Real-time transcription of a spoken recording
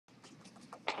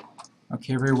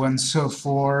Okay, everyone, so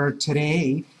for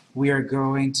today, we are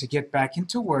going to get back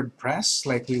into WordPress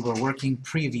like we were working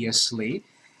previously.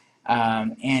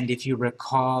 And if you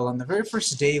recall, on the very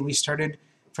first day, we started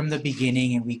from the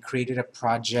beginning and we created a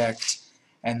project,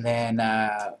 and then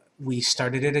we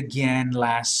started it again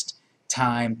last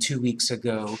time, 2 weeks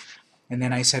ago. And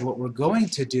then I said what we're going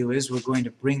to do is we're going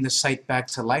to bring the site back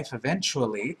to life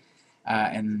eventually,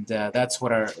 and that's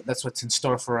what's in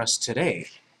store for us today.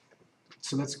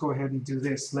 So let's go ahead and do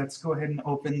this. Let's go ahead and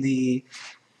open the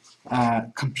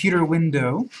computer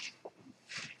window.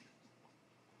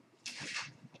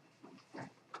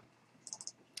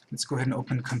 Let's go ahead and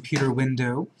open computer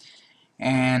window.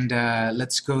 And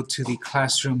let's go to the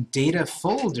classroom data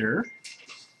folder.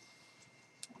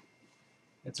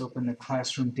 Let's open the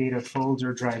classroom data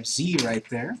folder, drive Z right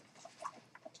there.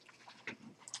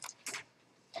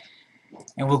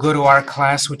 And we'll go to our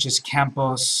class, which is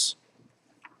Campus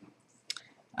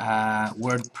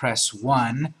WordPress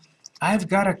 1. I've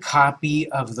got a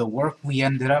copy of the work we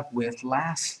ended up with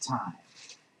last time.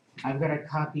 I've got a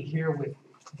copy here with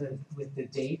the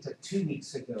date of 2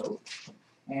 weeks ago.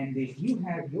 And if you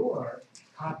have your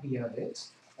copy of it,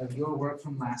 of your work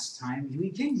from last time,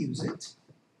 we can use it,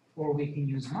 or we can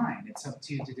use mine. It's up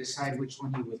to you to decide which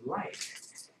one you would like.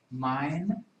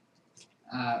 Mine,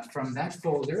 from that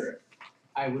folder,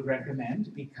 I would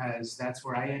recommend, because that's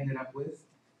where I ended up with.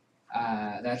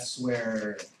 That's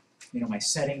where my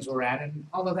settings were at and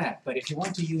all of that. But if you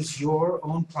want to use your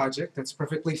own project, that's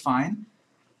perfectly fine.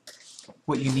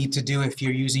 What you need to do if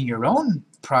you're using your own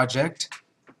project,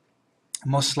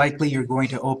 most likely you're going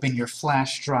to open your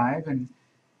flash drive, and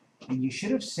you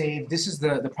should have saved. This is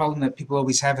the problem that people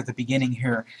always have at the beginning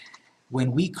here.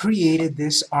 When we created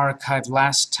this archive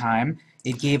last time,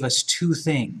 it gave us two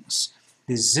things: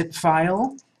 this zip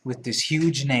file with this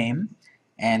huge name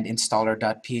and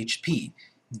installer.php.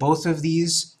 Both of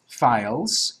these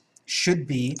files should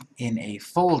be in a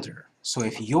folder. So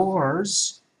if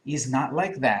yours is not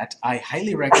like that, I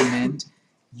highly recommend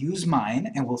use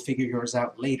mine, and we'll figure yours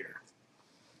out later.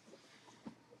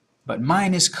 But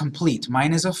mine is complete.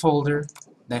 Mine is a folder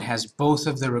that has both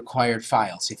of the required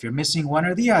files. If you're missing one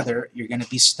or the other, you're going to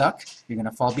be stuck. You're going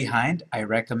to fall behind. I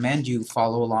recommend you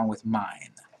follow along with mine.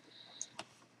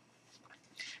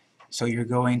 So you're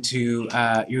going to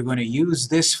use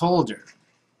this folder.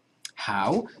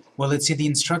 How? Well, it's in the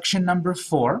instruction number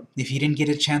 4. If you didn't get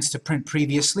a chance to print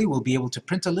previously, we'll be able to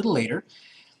print a little later.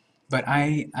 But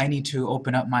I need to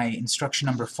open up my instruction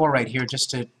number 4 right here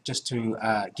just to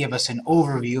give us an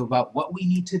overview about what we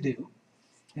need to do,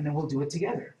 and then we'll do it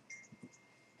together.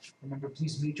 Remember,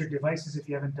 please mute your devices if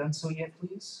you haven't done so yet,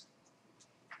 please.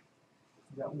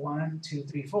 We got 1, 2,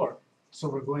 3, 4. So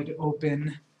we're going to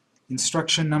open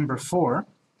instruction number 4.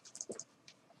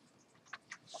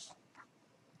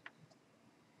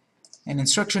 And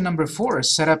instruction number 4 is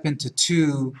set up into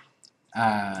two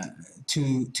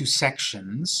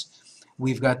sections.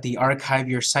 We've got the archive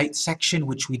your site section,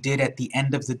 which we did at the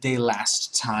end of the day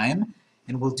last time,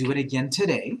 and we'll do it again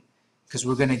today, because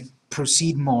we're going to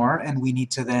proceed more, and we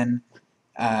need to then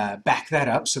back that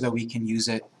up so that we can use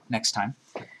it next time.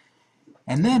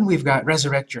 And then we've got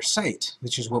resurrect your site,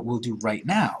 which is what we'll do right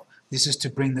now. This is to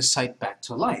bring the site back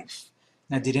to life.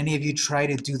 Now, did any of you try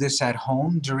to do this at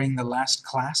home during the last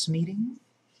class meeting?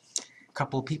 A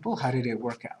couple people. How did it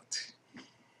work out?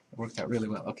 It worked out really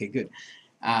well. Okay, good.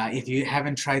 If you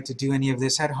haven't tried to do any of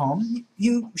this at home,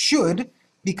 you should,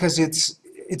 because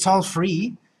it's all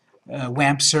free.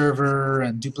 WAMP server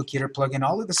and duplicator plugin,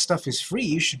 all of this stuff is free.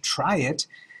 You should try it.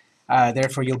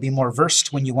 Therefore, you'll be more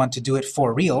versed when you want to do it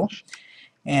for real.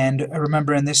 And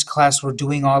remember, in this class, we're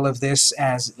doing all of this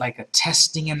as like a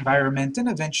testing environment, and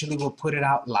eventually we'll put it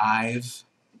out live.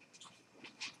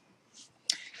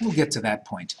 We'll get to that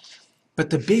point. But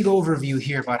the big overview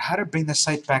here about how to bring the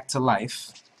site back to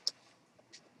life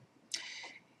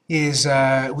is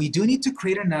we do need to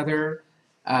create another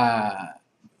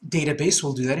database.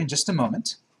 We'll do that in just a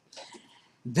moment.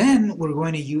 Then we're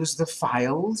going to use the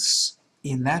files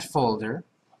in that folder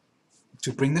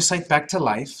to bring the site back to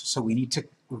life. So we need to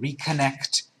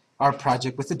reconnect our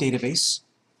project with the database,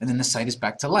 and then the site is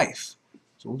back to life.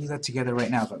 So we'll do that together right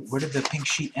now. But where did the pink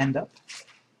sheet end up?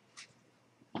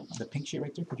 The pink sheet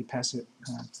right there. Could you pass it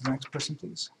to the next person,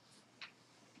 please?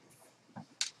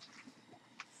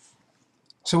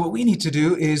 So what we need to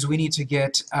do is we need to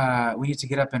get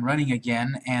up and running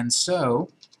again, and so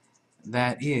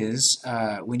that is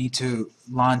we need to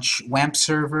launch WAMP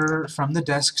server from the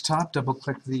desktop.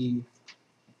 Double-click the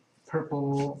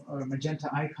purple or magenta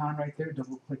icon right there.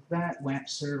 Double-click that. WAMP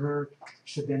server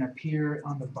should then appear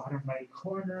on the bottom right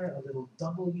corner. A little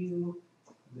W.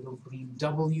 Little green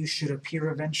W should appear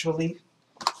eventually.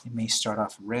 It may start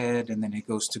off red and then it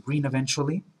goes to green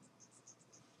eventually.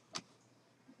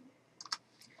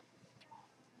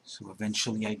 So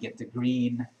eventually I get the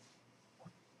green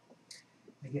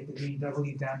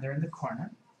W down there in the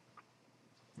corner.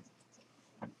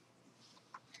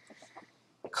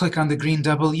 Click on the green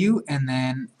W and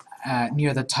then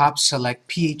near the top select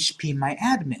PHP My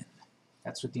Admin.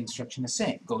 That's what the instruction is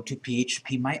saying. Go to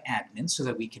PHP My Admin so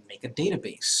that we can make a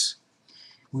database.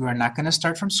 We are not going to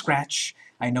start from scratch.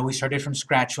 I know we started from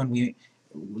scratch when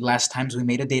last times we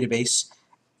made a database,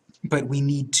 but we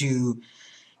need to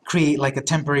create like a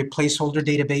temporary placeholder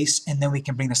database, and then we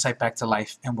can bring the site back to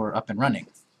life and we're up and running.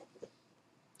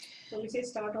 So we say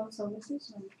start all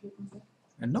services and click on that?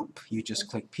 And nope, you just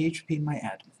click PHP My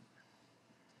Admin.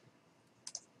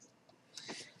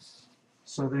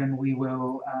 So then we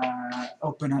will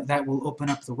that will open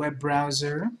up the web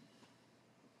browser.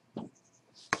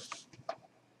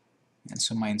 And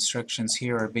so my instructions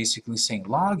here are basically saying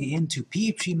log into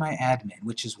PHP My Admin,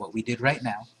 which is what we did right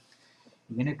now.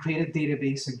 We're going to create a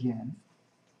database again.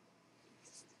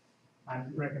 I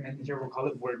recommend here we'll call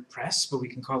it WordPress, but we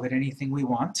can call it anything we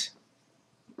want.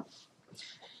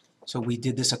 So we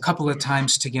did this a couple of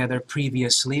times together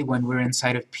previously when we're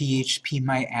inside of PHP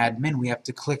My Admin. We have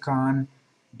to click on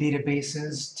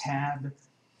Databases tab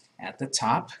at the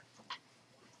top.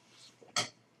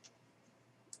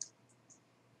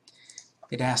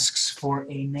 It asks for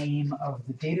a name of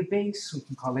the database. We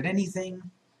can call it anything.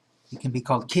 It can be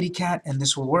called Kitty Cat, and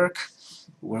this will work.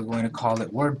 We're going to call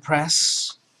it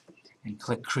WordPress and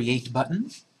click Create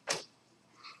button.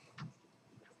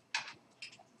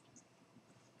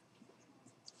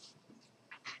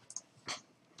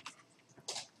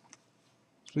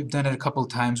 We've done it a couple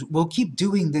times. We'll keep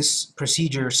doing this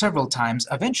procedure several times.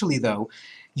 Eventually, though,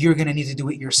 you're going to need to do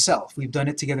it yourself. We've done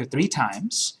it together 3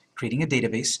 times, creating a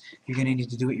database. You're going to need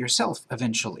to do it yourself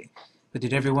eventually. But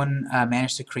did everyone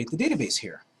manage to create the database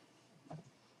here?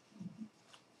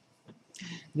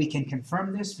 We can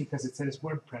confirm this because it says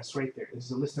WordPress right there. This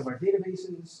is a list of our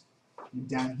databases. And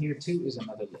down here, too, is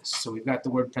another list. So we've got the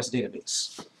WordPress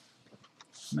database.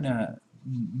 I'm going to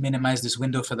minimize this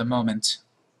window for the moment.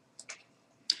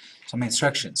 So my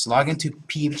instructions, log into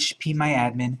PHP My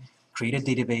Admin, create a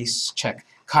database, check.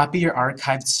 Copy your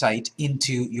archived site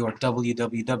into your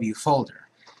www folder.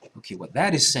 Okay, what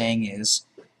that is saying is,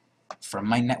 from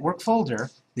my network folder,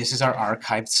 this is our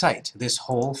archived site. This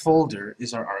whole folder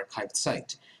is our archived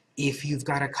site. If you've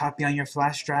got a copy on your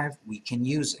flash drive, we can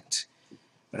use it.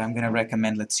 But I'm going to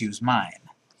recommend let's use mine.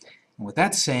 And what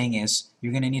that's saying is,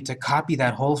 you're going to need to copy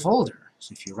that whole folder.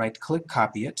 So if you right-click,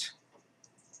 copy it.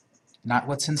 Not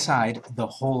what's inside, the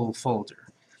whole folder.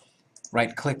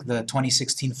 Right-click the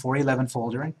 2016-411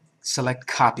 folder and select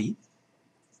Copy.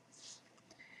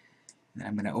 And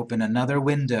I'm going to open another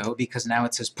window because now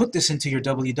it says put this into your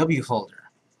WW folder.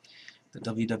 The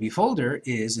WW folder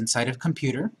is inside of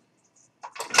Computer.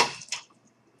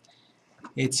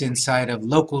 It's inside of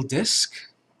Local Disk,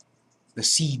 the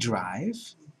C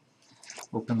drive.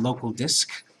 Open Local Disk.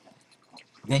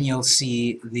 Then you'll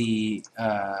see the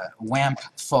WAMP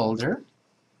folder,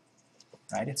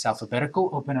 right? It's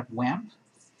alphabetical. Open up WAMP.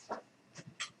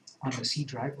 On the C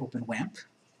drive, open WAMP.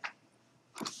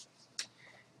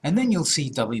 And then you'll see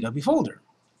WW folder.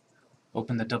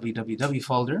 Open the WWW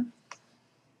folder.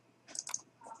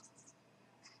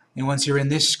 And once you're in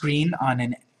this screen, on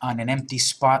an empty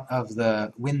spot of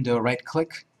the window,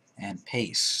 right-click and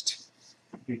paste.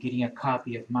 You're getting a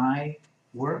copy of my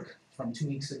work from 2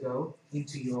 weeks ago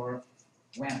into your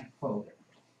WAMP folder.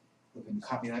 We can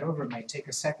copy that over. It might take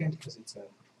a second because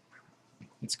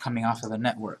it's coming off of the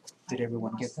network. Did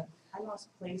everyone get that? I lost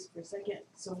place for a second.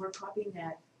 So we're copying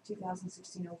that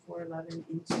 2016-0411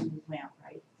 into WAMP,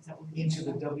 right? Is that what we're doing? Into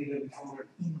the WW folder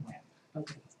in WAMP.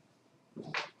 Okay.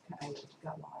 I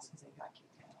got lost because I got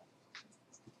kicked out.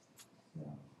 So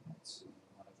let's see.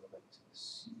 I want to go back to the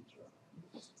C drive.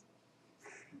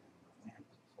 WAMP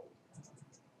folder.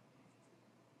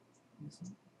 This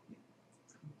one?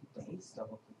 Yeah.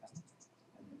 Double click on it.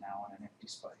 And then now on an empty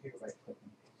spot here, right click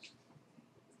and paste.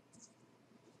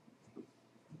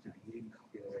 Now you didn't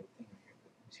copy the right thing here,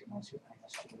 but once you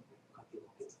asked you to copy the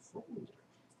whole folder,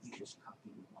 you just copy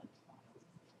one file.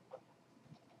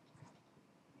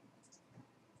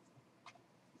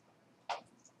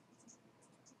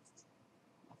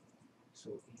 So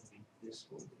in this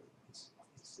folder, it's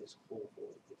this whole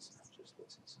folder. It's not just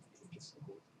what's inside here, it's the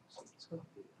whole thing. So it's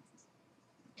copied.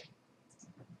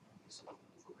 So I'm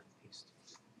going to go ahead and paste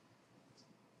it.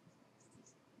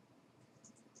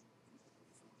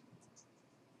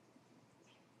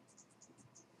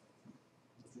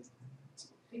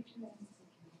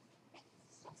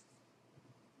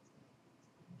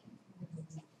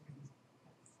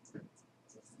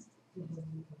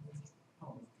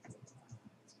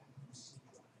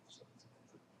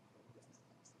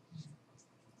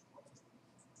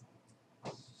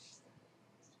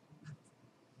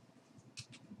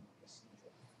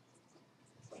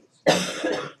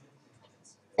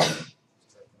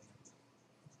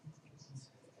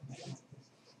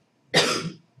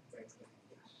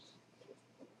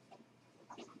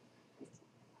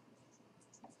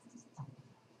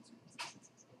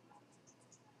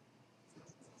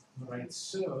 Alright,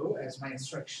 so as my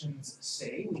instructions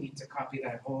say, we need to copy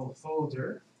that whole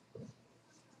folder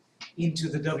into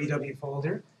the www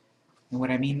folder. And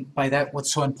what I mean by that,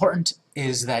 what's so important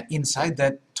is that inside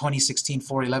that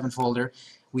 2016-411 folder,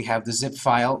 we have the zip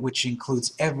file, which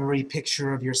includes every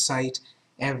picture of your site,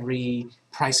 every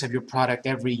price of your product,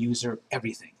 every user,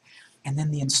 everything. And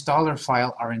then the installer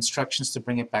file are instructions to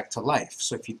bring it back to life.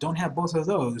 So if you don't have both of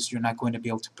those, you're not going to be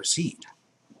able to proceed.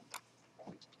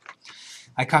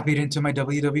 I copied it into my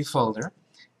www folder,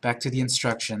 back to the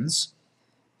instructions.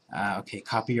 Okay,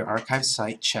 copy your archive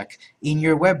site, check. In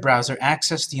your web browser,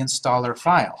 access the installer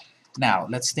file. Now,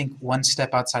 let's think one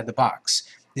step outside the box.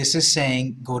 This is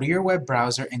saying go to your web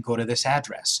browser and go to this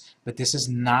address, but this is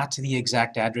not the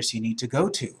exact address you need to go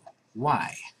to.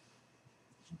 Why?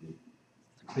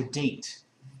 The date.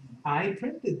 I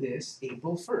printed this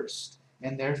April 1st,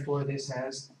 and therefore this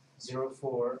has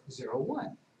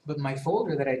 0401. But my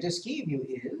folder that I just gave you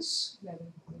is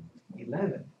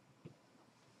 11.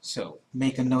 So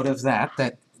make a note of that,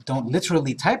 don't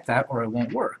literally type that or it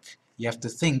won't work. You have to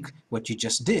think what you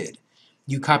just did.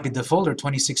 You copied the folder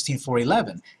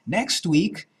 2016-411. Next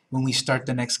week, when we start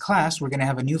the next class, we're going to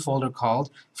have a new folder called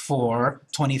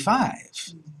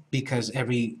 425, because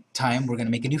every time we're going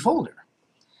to make a new folder.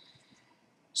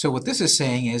 So what this is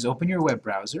saying is open your web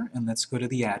browser and let's go to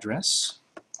the address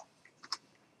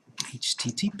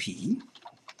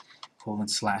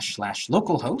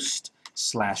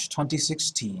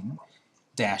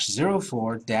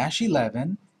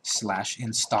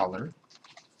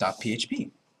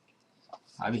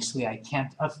Obviously, I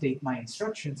can't update my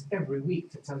instructions every week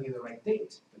to tell you the right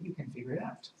date, but you can figure it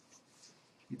out.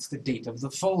 It's the date of the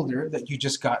folder that you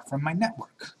just got from my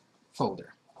network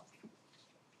folder.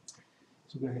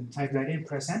 So go ahead and type that in,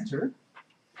 press enter,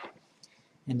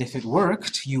 and if it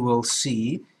worked, you will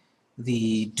see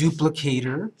the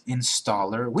duplicator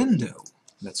installer window.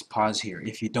 Let's pause here.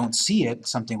 If you don't see it,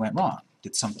 something went wrong.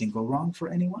 Did something go wrong for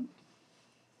anyone?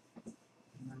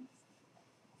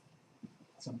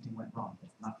 Something went wrong.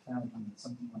 Not found, and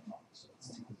something went wrong. So let's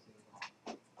take a look.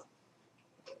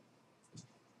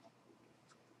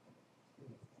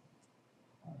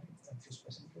 All right, I'm just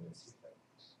pressing enter. Let's see if that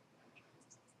works.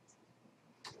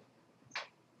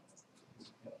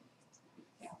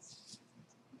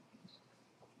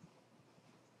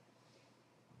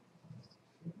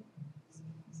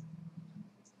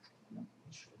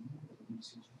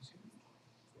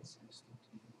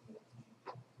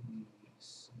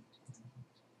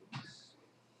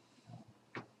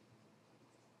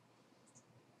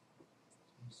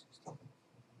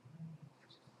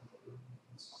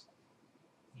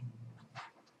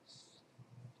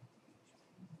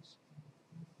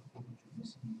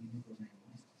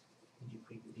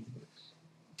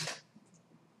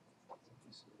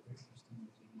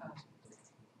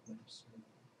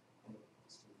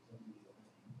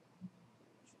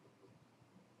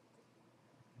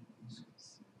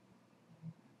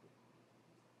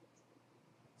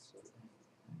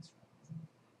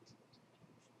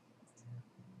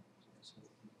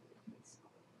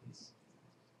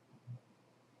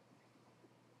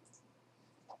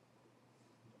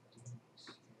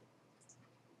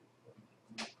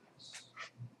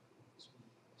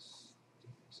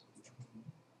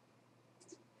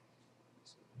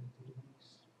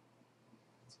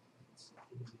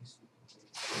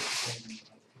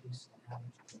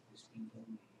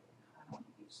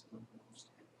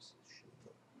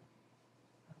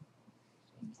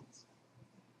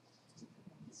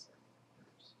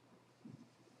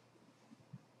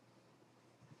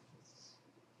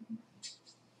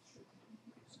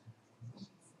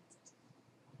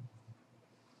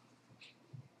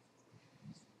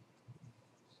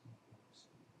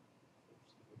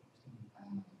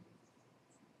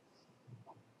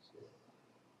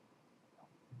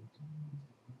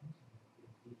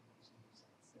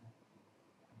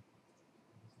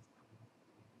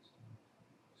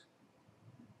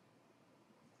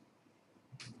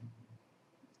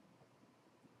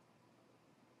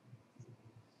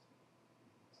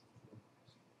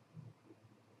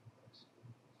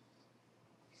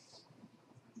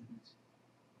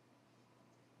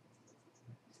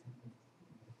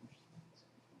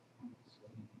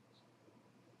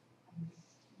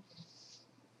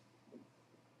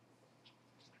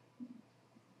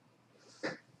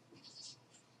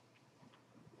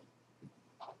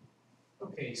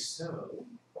 Okay, so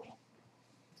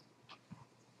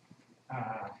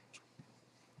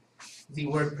the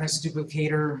WordPress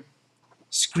duplicator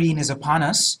screen is upon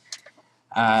us.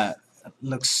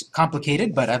 Looks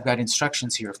complicated, but I've got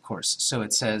instructions here, of course. So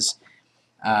it says,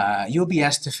 you'll be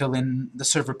asked to fill in the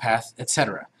server path,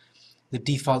 etc. The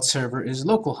default server is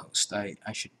localhost.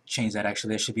 I should change that,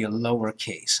 actually. There should be a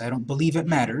lowercase. I don't believe it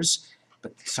matters,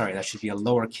 but sorry, that should be a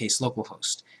lowercase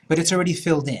localhost. But it's already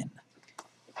filled in.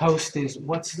 Host is,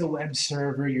 what's the web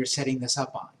server you're setting this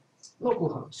up on?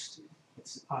 Localhost.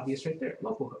 It's obvious right there,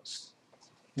 localhost.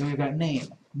 Then we've got name,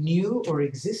 new or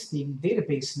existing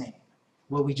database name.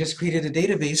 Well, we just created a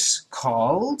database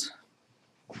called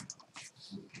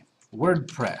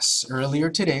WordPress.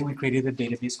 Earlier today, we created a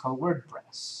database called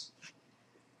WordPress.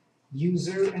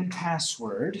 User and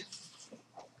password,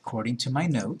 according to my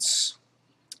notes,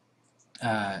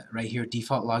 right here,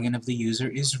 default login of the user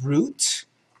is root.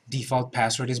 Default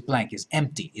password is blank, is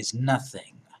empty, is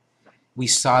nothing. We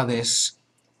saw this.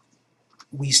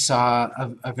 We saw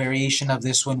a variation of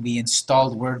this when we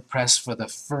installed WordPress for the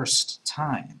first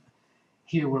time.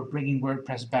 Here we're bringing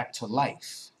WordPress back to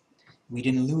life. We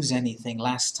didn't lose anything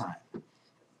last time,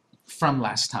 from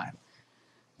last time.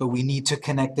 But we need to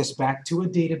connect this back to a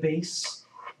database,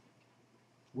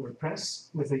 WordPress,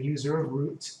 with a user of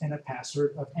root and a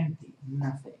password of empty,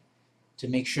 nothing. To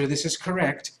make sure this is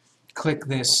correct, click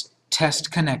this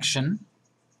Test Connection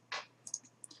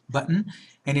button,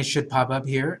 and it should pop up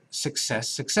here, success,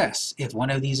 success. If one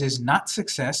of these is not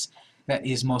success, that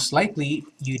is most likely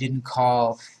you didn't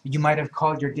call, you might have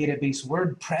called your database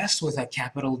WordPress with a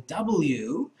capital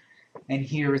W, and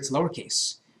here it's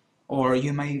lowercase. Or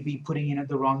you might be putting in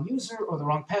the wrong user or the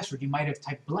wrong password. You might have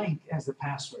typed blank as the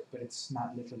password, but it's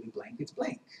not literally blank, it's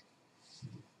blank.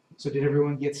 So did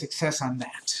everyone get success on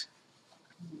that?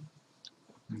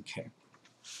 Okay.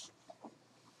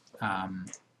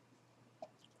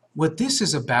 What this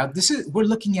is about, we're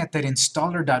looking at that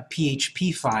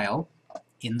installer.php file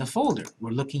in the folder.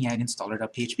 We're looking at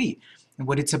installer.php. And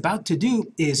what it's about to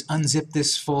do is unzip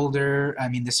this folder,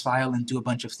 this file, and do a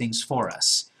bunch of things for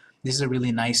us. This is a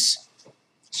really nice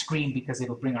screen because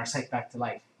it'll bring our site back to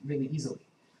life really easily.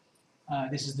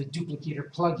 This is the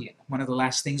duplicator plugin, one of the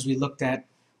last things we looked at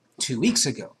 2 weeks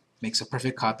ago. Makes a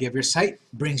perfect copy of your site,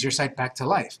 brings your site back to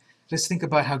life. Let's think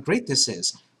about how great this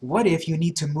is. What if you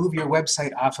need to move your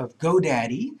website off of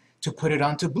GoDaddy to put it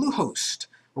onto Bluehost?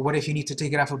 Or what if you need to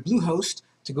take it off of Bluehost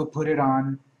to go put it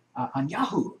on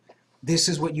Yahoo? This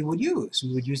is what you would use.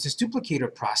 We would use this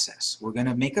duplicator process. We're going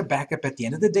to make a backup at the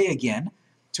end of the day again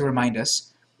to remind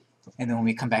us, and then when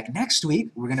we come back next week,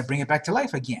 we're going to bring it back to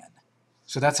life again.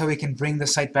 So that's how we can bring the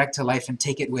site back to life and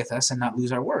take it with us and not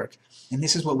lose our work. And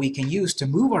this is what we can use to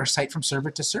move our site from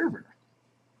server to server.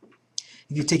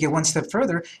 If you take it one step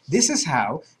further, this is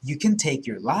how you can take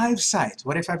your live site.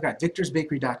 What if I've got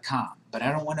victorsbakery.com, but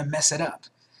I don't want to mess it up?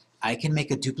 I can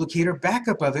make a duplicator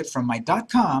backup of it from my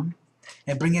 .com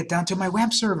and bring it down to my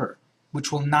WAMP server, which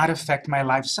will not affect my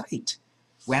live site.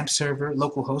 WAMP server,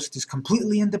 localhost, is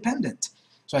completely independent.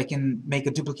 So I can make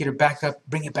a duplicator backup,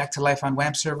 bring it back to life on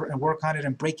WAMP server, and work on it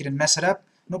and break it and mess it up.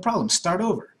 No problem, start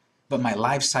over. But my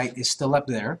live site is still up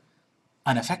there,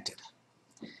 unaffected.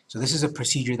 So this is a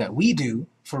procedure that we do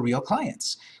for real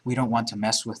clients. We don't want to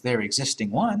mess with their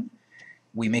existing one.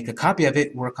 We make a copy of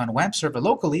it, work on WAMP server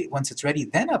locally. Once it's ready,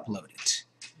 then upload it.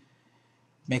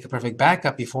 Make a perfect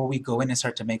backup before we go in and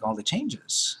start to make all the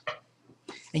changes.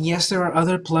 And yes, there are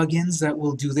other plugins that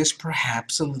will do this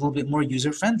perhaps a little bit more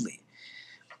user-friendly.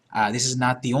 This is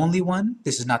not the only one.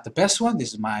 This is not the best one.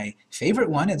 This is my favorite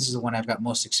one, and this is the one I've got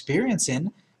most experience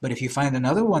in. But if you find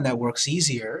another one that works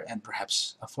easier and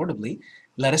perhaps affordably,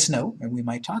 let us know, and we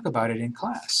might talk about it in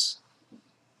class.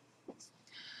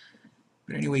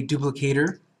 But anyway,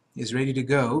 duplicator is ready to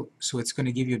go, so it's going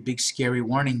to give you a big scary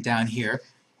warning down here.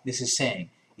 This is saying,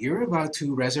 you're about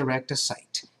to resurrect a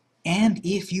site, and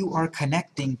if you are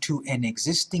connecting to an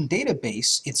existing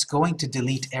database, it's going to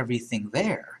delete everything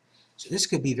there. So this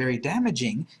could be very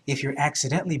damaging if you're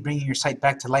accidentally bringing your site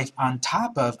back to life on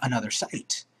top of another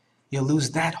site. You'll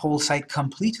lose that whole site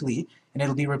completely, and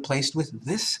it'll be replaced with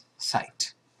this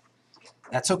site.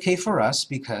 That's okay for us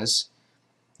because,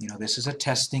 this is a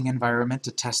testing environment,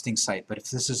 a testing site. But if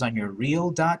this is on your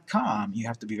real.com, you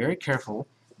have to be very careful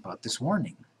about this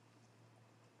warning.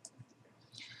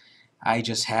 I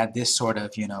just had this sort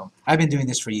of, I've been doing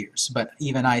this for years, but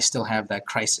even I still have that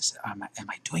crisis. Am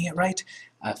I doing it right?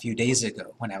 A few days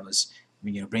ago when I was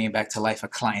bringing back to life a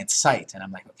client's site, and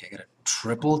I'm like, okay, I gotta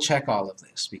triple check all of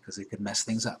this because it could mess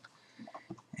things up.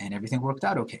 And everything worked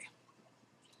out okay.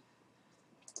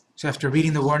 So after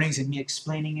reading the warnings and me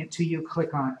explaining it to you,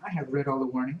 click on I have read all the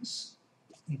warnings,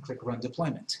 and click Run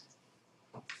Deployment.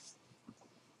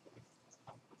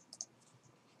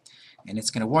 And it's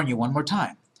going to warn you one more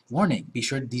time. Warning, be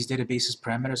sure these databases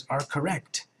parameters are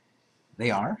correct.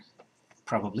 They are,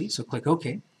 probably, so click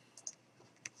OK.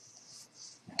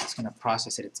 It's going to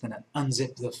process it. It's going to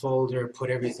unzip the folder, put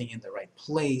everything in the right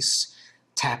place,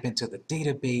 tap into the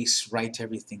database, write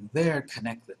everything there,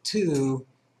 connect the two,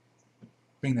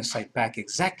 bring the site back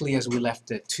exactly as we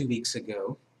left it 2 weeks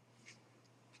ago.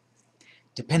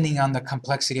 Depending on the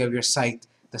complexity of your site,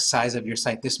 the size of your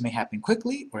site, this may happen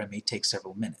quickly or it may take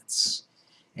several minutes.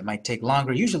 It might take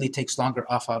longer, usually takes longer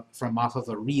off of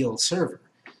a real server.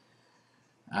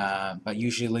 But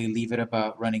usually leave it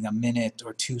about running a minute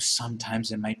or two.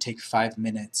 Sometimes it might take 5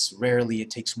 minutes. Rarely it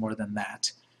takes more than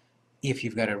that. If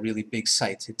you've got a really big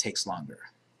site, it takes longer.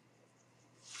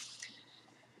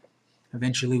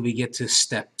 Eventually we get to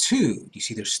step 2. You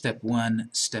see there's step 1,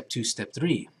 step 2, step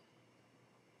 3.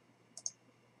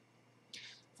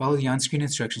 Follow the on-screen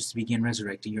instructions to begin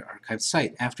resurrecting your archived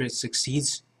site. After it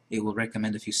succeeds, it will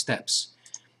recommend a few steps.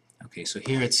 Okay, so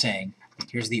here it's saying,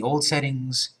 here's the old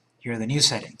settings, here are the new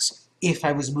settings. If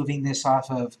I was moving this off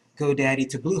of GoDaddy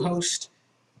to Bluehost,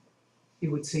 it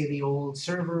would say the old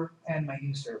server and my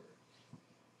new server.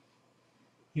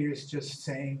 Here's just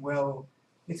saying, well,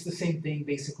 it's the same thing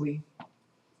basically.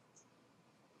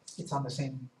 It's on the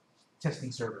same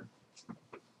testing server.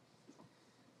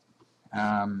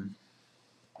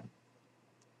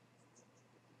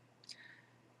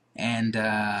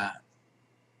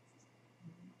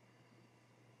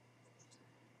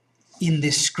 In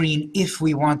this screen, if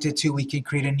we wanted to, we can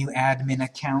create a new admin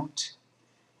account.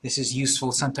 This is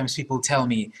useful. Sometimes people tell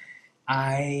me,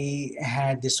 I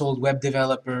had this old web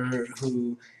developer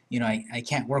who, you know, I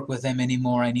can't work with them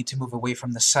anymore. I need to move away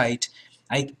from the site.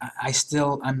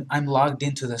 I'm logged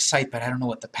into the site, but I don't know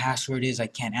what the password is. I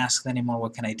can't ask them anymore.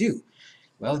 What can I do?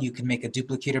 Well, you can make a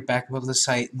duplicator backup of the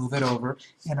site, move it over,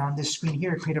 and on this screen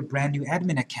here, create a brand new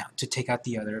admin account to take out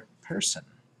the other person.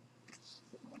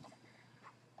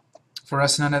 For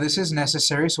us, none of this is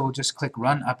necessary, so we'll just click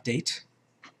Run Update.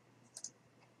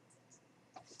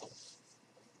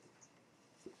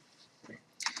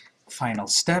 Final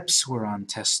steps, we're on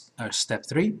step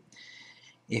 3.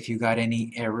 If you got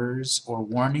any errors or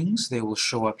warnings, they will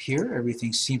show up here.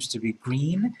 Everything seems to be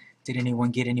green. Did anyone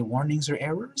get any warnings or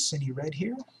errors? Any red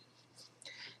here?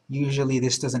 Usually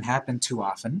this doesn't happen too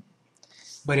often,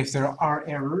 but if there are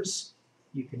errors,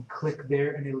 you can click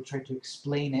there and it'll try to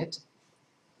explain it.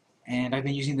 And I've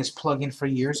been using this plugin for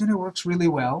years and it works really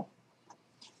well.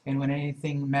 And when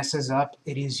anything messes up,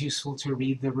 it is useful to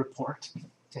read the report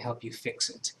to help you fix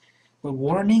it. But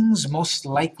warnings, most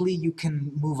likely you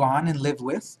can move on and live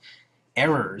with.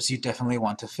 Errors, you definitely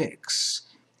want to fix.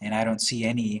 And I don't see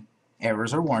any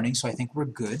errors or warnings, so I think we're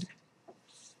good.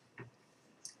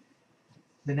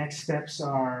 The next steps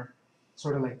are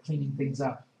sort of like cleaning things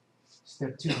up.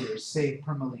 Step 2 here, save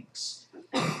permalinks.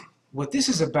 What this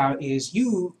is about is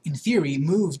you, in theory,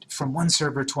 moved from one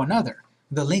server to another.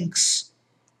 The links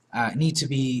need to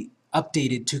be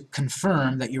updated to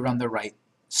confirm that you're on the right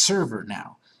server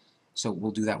now. So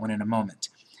we'll do that one in a moment.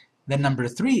 Then number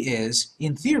 3 is,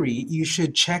 in theory, you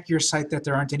should check your site that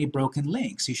there aren't any broken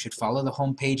links. You should follow the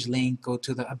home page link, go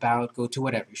to the About, go to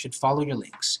whatever. You should follow your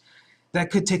links. That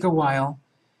could take a while,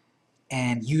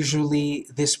 and usually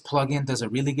this plugin does a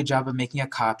really good job of making a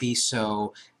copy,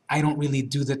 so I don't really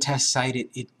do the test site.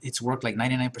 It's worked like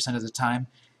 99% of the time.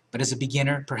 But as a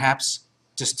beginner, perhaps,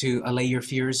 just to allay your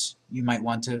fears, you might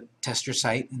want to test your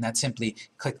site, and that's simply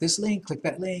click this link, click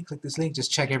that link, click this link,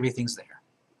 just check everything's there.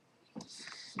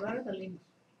 What are the links?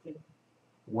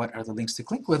 What are the links to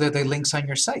click? Whether they're links on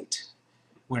your site.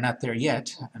 We're not there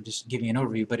yet. I'm just giving you an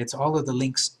overview, but it's all of the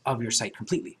links of your site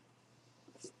completely.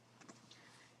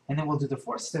 And then we'll do the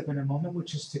 4th step in a moment,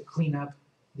 which is to clean up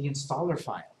the installer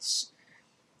files.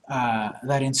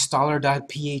 That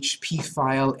installer.php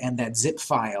file and that zip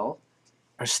file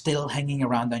are still hanging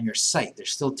around on your site. They're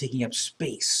still taking up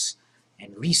space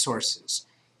and resources.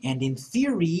 And in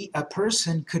theory, a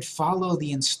person could follow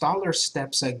the installer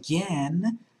steps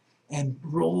again and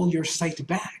roll your site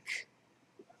back.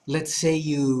 Let's say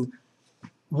you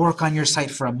work on your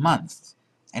site for a month,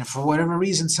 and for whatever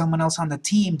reason, someone else on the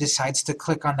team decides to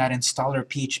click on that installer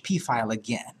PHP file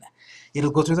again. It'll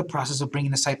go through the process of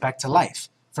bringing the site back to life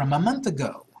from a month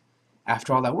ago,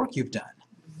 after all that work you've done.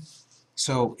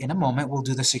 So in a moment, we'll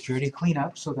do the security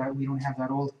cleanup so that we don't have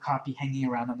that old copy hanging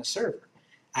around on the server.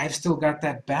 I've still got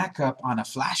that backup on a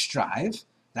flash drive.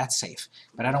 That's safe.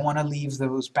 But I don't want to leave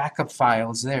those backup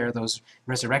files there, those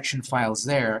resurrection files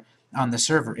there on the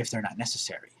server if they're not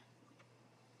necessary.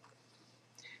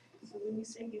 So when you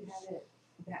say you have it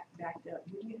backed up?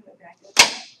 Would you have it backed up?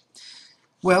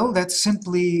 Well, that's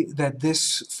simply that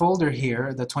this folder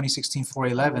here, the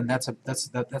 2016-411,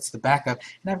 that's the backup,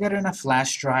 and I've got it on a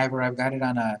flash drive, or I've got it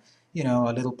on a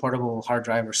a little portable hard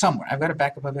drive or somewhere. I've got a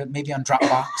backup of it maybe on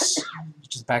Dropbox,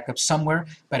 which is backup somewhere,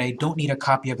 but I don't need a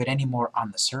copy of it anymore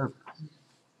on the server.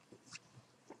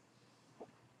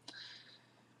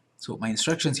 So what my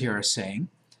instructions here are saying,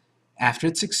 after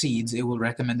it succeeds, it will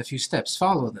recommend a few steps.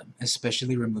 Follow them,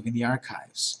 especially removing the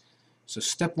archives. So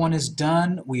step 1 is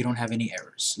done, we don't have any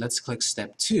errors. Let's click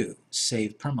step 2,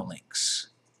 save permalinks.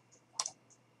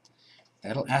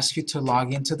 That'll ask you to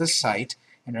log into the site,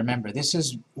 and remember, this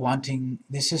is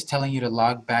telling you to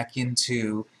log back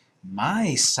into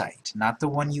my site, not the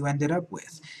one you ended up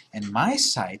with. And my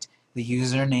site, the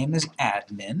username is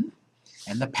admin,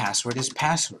 and the password is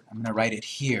password. I'm going to write it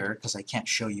here because I can't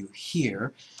show you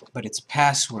here, but it's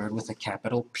password with a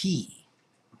capital P.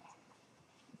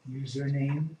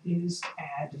 Username is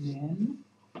admin,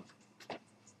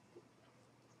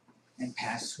 and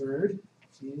password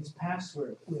is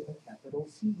password with a capital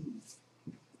P.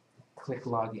 Click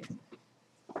Login.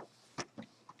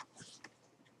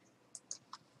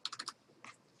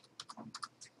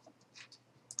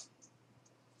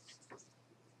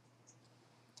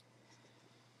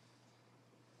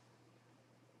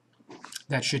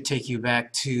 That should take you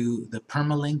back to the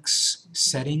permalinks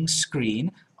settings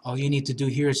screen. All you need to do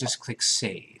here is just click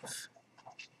Save.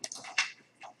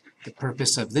 The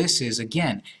purpose of this is,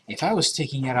 again, if I was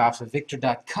taking it off of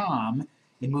victor.com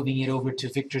and moving it over to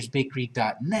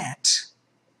victorsbakery.net,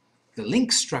 the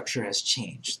link structure has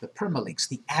changed. The permalinks,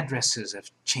 the addresses have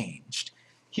changed.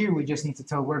 Here we just need to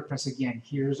tell WordPress again,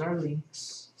 here's our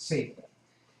links, save them.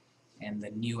 And the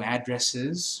new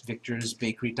addresses,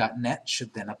 victorsbakery.net,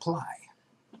 should then apply.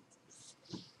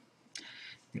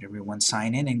 Did everyone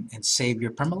sign in and save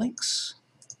your permalinks?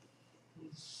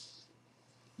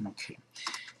 Okay.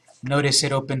 Notice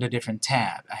it opened a different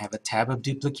tab. I have a tab of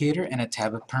duplicator and a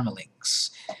tab of permalinks.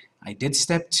 I did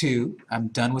step 2. I'm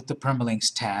done with the permalinks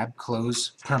tab.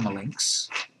 Close permalinks.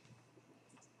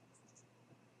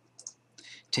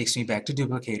 Takes me back to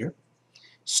duplicator.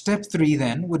 Step 3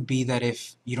 then would be that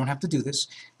if, you don't have to do this,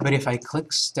 but if I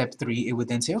click step 3, it would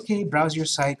then say, okay, browse your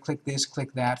site, click this,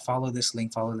 click that, follow this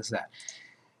link, follow this, that.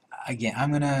 Again,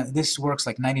 this works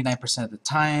like 99% of the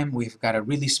time. We've got a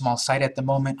really small site at the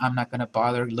moment. I'm not going to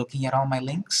bother looking at all my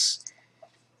links.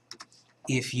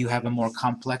 If you have a more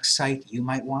complex site, you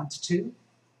might want to.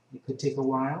 It could take a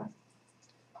while.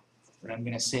 But I'm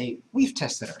going to say, we've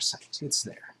tested our site. It's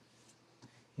there.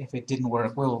 If it didn't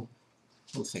work, we'll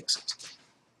fix it.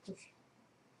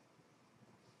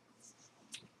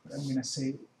 But I'm going to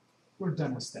say, we're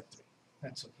done with step 3.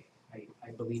 That's okay.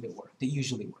 I believe it worked. It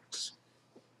usually works.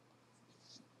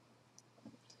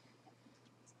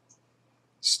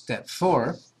 Step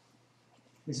 4,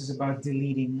 this is about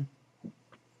deleting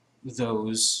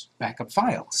those backup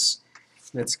files.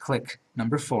 Let's click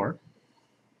number 4.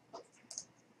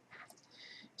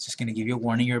 It's just going to give you a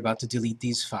warning you're about to delete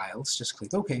these files. Just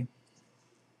click OK.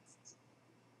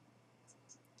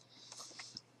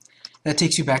 That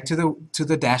takes you back to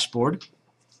the dashboard.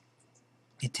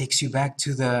 It takes you back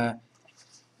to the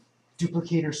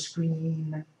duplicator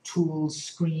screen, tools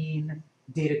screen,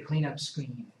 data cleanup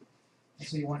screen.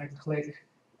 So you want to click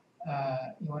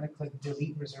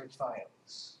delete reserved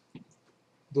files.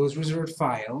 Those reserved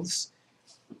files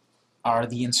are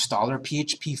the installer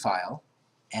PHP file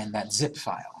and that zip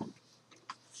file.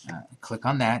 Click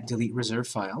on that, delete reserved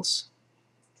files.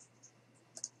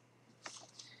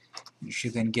 You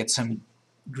should then get some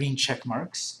green check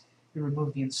marks. You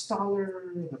remove the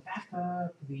installer, the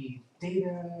backup, the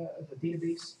data, the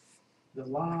database, the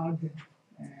log,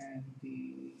 and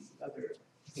the other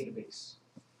database.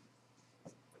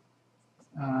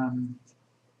 And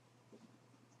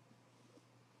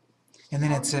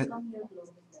then it's a...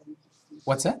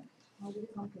 What's that?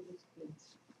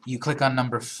 You click on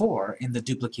number 4 in the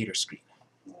duplicator screen.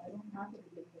 I don't have it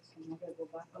in this one. I gotta go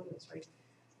back. Oh, that's right.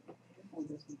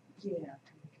 Yeah.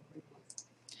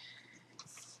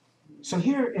 So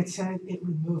here it said it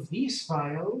removed these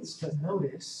files, but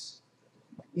notice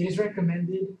it is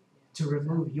recommended to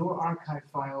remove your archive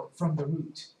file from the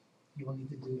root. You will need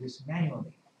to do this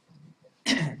manually.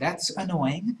 That's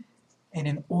annoying, and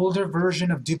an older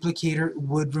version of duplicator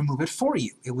would remove it for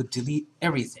you. It would delete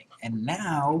everything. And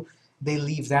now they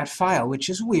leave that file, which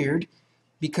is weird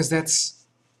because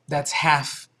that's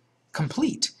half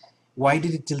complete. Why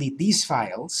did it delete these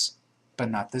files but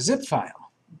not the zip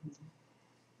file?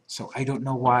 So I don't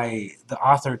know why the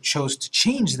author chose to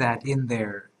change that in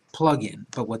their plugin,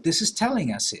 but what this is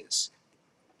telling us is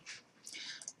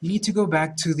you need to go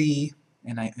back to the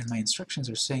and my instructions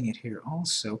are saying it here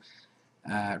also,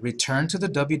 return to the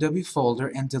www folder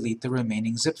and delete the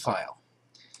remaining zip file.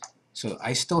 So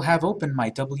I still have open my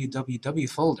www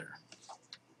folder.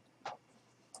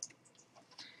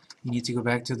 You need to go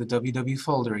back to the www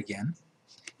folder again,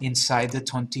 inside the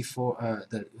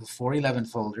 411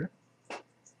 folder,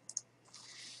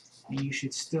 and you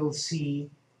should still see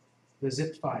the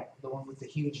zip file, the one with the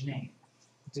huge name.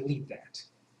 Delete that.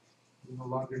 We no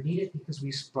longer need it because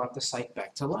we brought the site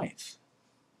back to life.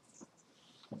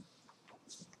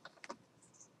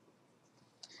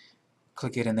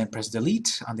 Click it and then press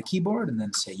delete on the keyboard and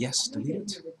then say yes, delete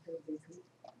it.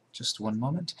 Just one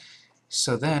moment.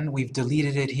 So then we've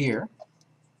deleted it here,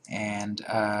 and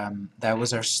that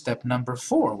was our step number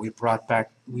 4. We brought the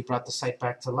site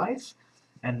back to life,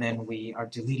 and then we are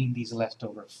deleting these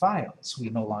leftover files. We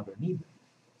no longer need them.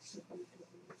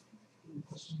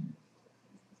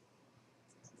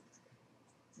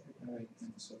 Alright,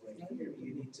 and so right here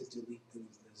you need to delete the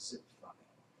zip file.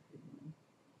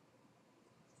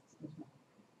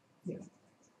 Yeah.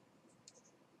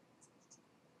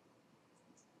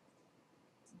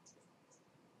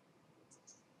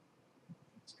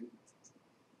 That's good.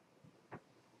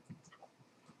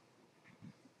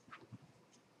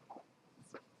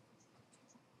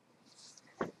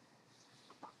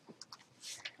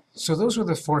 So those were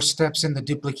the 4 steps in the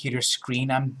duplicator screen.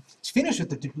 I'm finished with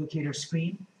the duplicator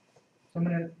screen. So I'm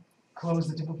going to close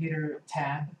the duplicator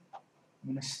tab. I'm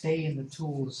going to stay in the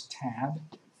Tools tab.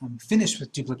 I'm finished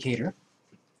with duplicator.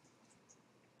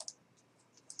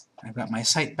 I've got my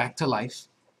site back to life.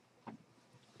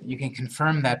 You can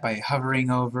confirm that by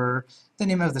hovering over the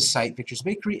name of the site, Victor's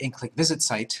Bakery, and click Visit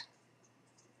Site.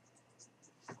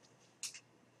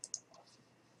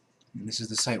 And this is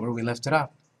the site where we left it off.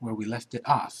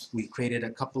 We created a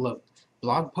couple of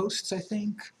blog posts, I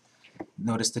think.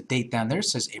 Notice the date down there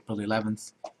says April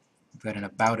 11th. We've got an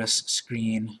About Us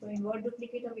screen. So in Word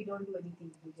Duplicator, we don't do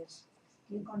anything. We just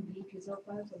click on delete user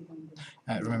files, or we don't do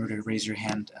it. Remember to raise your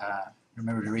hand.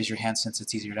 Remember to raise your hand since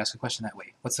it's easier to ask a question that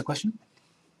way. What's the question?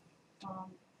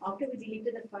 After we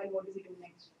deleted that file, what do we do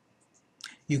next?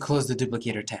 You close the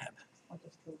duplicator tab. I'll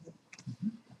just close it.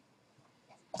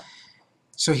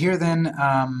 So here then,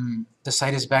 the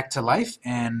site is back to life,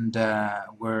 and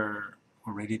we're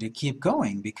ready to keep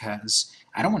going because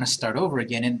I don't want to start over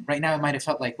again. And right now it might have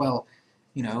felt like, well,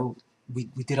 you know, we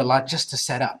did a lot just to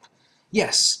set up.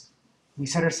 Yes, we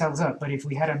set ourselves up, but if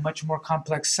we had a much more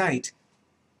complex site,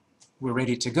 we're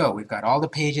ready to go. We've got all the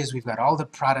pages, we've got all the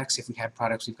products, if we had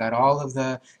products, we've got all of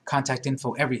the contact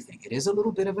info, everything. It is a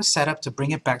little bit of a setup to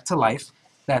bring it back to life.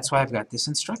 That's why I've got this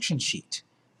instruction sheet.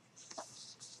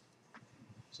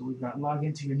 So we've got log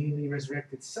into your newly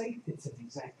resurrected site. It's an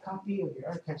exact copy of your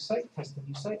archive site. Test the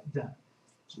new site. Done.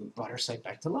 So we brought our site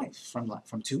back to life from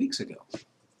 2 weeks ago.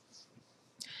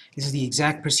 This is the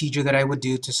exact procedure that I would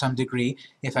do to some degree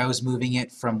if I was moving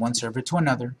it from one server to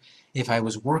another. If I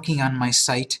was working on my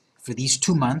site for these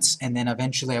 2 months and then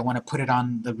eventually I want to put it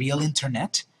on the real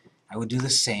internet, I would do the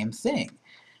same thing.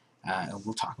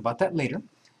 We'll talk about that later.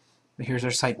 But here's our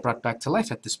site brought back to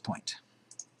life at this point.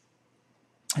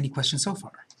 Any questions so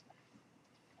far?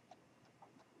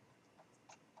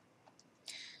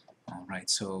 All right,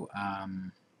 so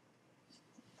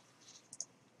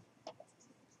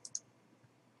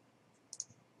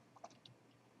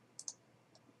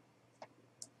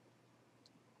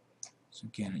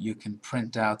again, you can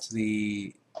print out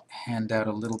the handout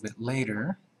a little bit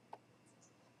later.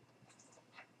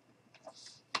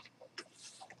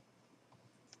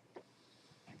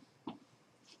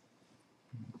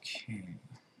 Okay.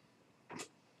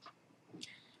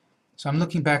 So I'm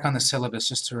looking back on the syllabus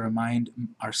just to remind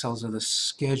ourselves of the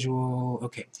schedule.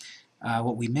 Okay,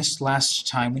 what we missed last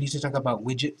time, we need to talk about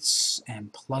widgets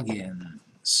and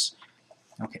plugins.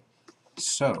 Okay,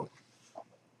 so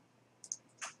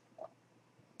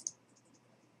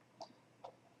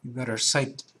we've got our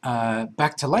site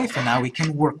back to life, and now we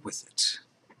can work with it.